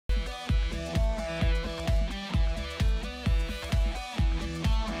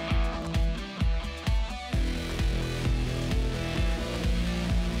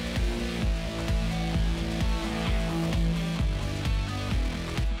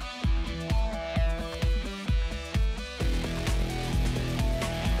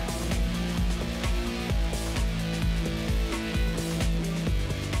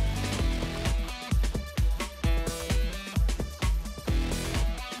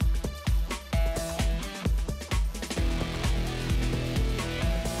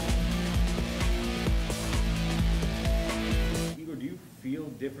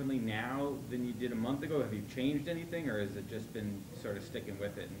differently now than you did a month ago? Have you changed anything, or has it just been sort of sticking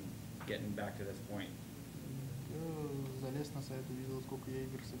with it and getting back to this point? Залез на сайт, увидел, сколько я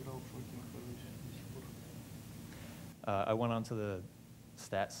игр сыграл, в шоке нахожусь до сих пор. I went onto the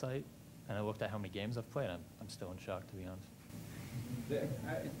stats site and I looked at how many games I've played. I'm still in shock, to be honest.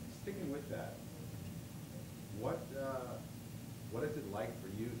 Sticking with that, what is it like for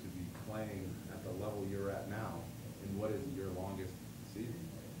you to be playing at the level you're at now, and what is your longest season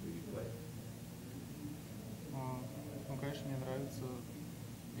that you played? Ну, конечно, мне нравится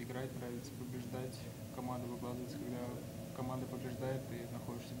играть, нравится побеждать. Команда выкладывается, когда команда побеждает, ты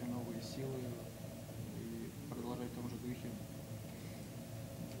находишь в себе новые силы и продолжать в том же духе.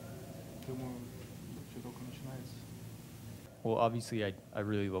 Думаю, все только начинается. Well, obviously, I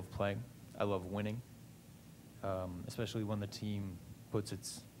really love playing. I love winning, especially when the team puts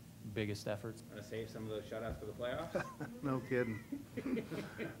its biggest efforts. Want to save some of those shutouts for the playoffs? No kidding.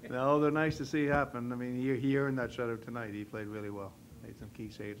 No, they're nice to see happen. I mean, here in that shutout tonight, he played really well. Made some key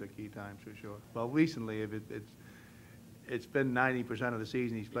saves at key times for sure. Well, recently, it's been 90% of the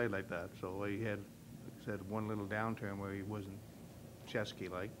season he's played like that. So he had, like I said, one little downturn where he wasn't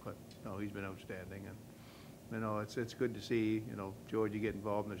Chesky-like, but no, he's been outstanding. And you know, it's good to see, you know, Georgie get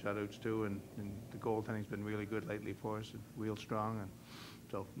involved in the shutouts too, and the goaltending's been really good lately for us, and real strong, and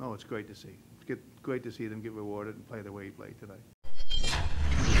so no, it's great to see. It's great to see them get rewarded and play the way he played tonight.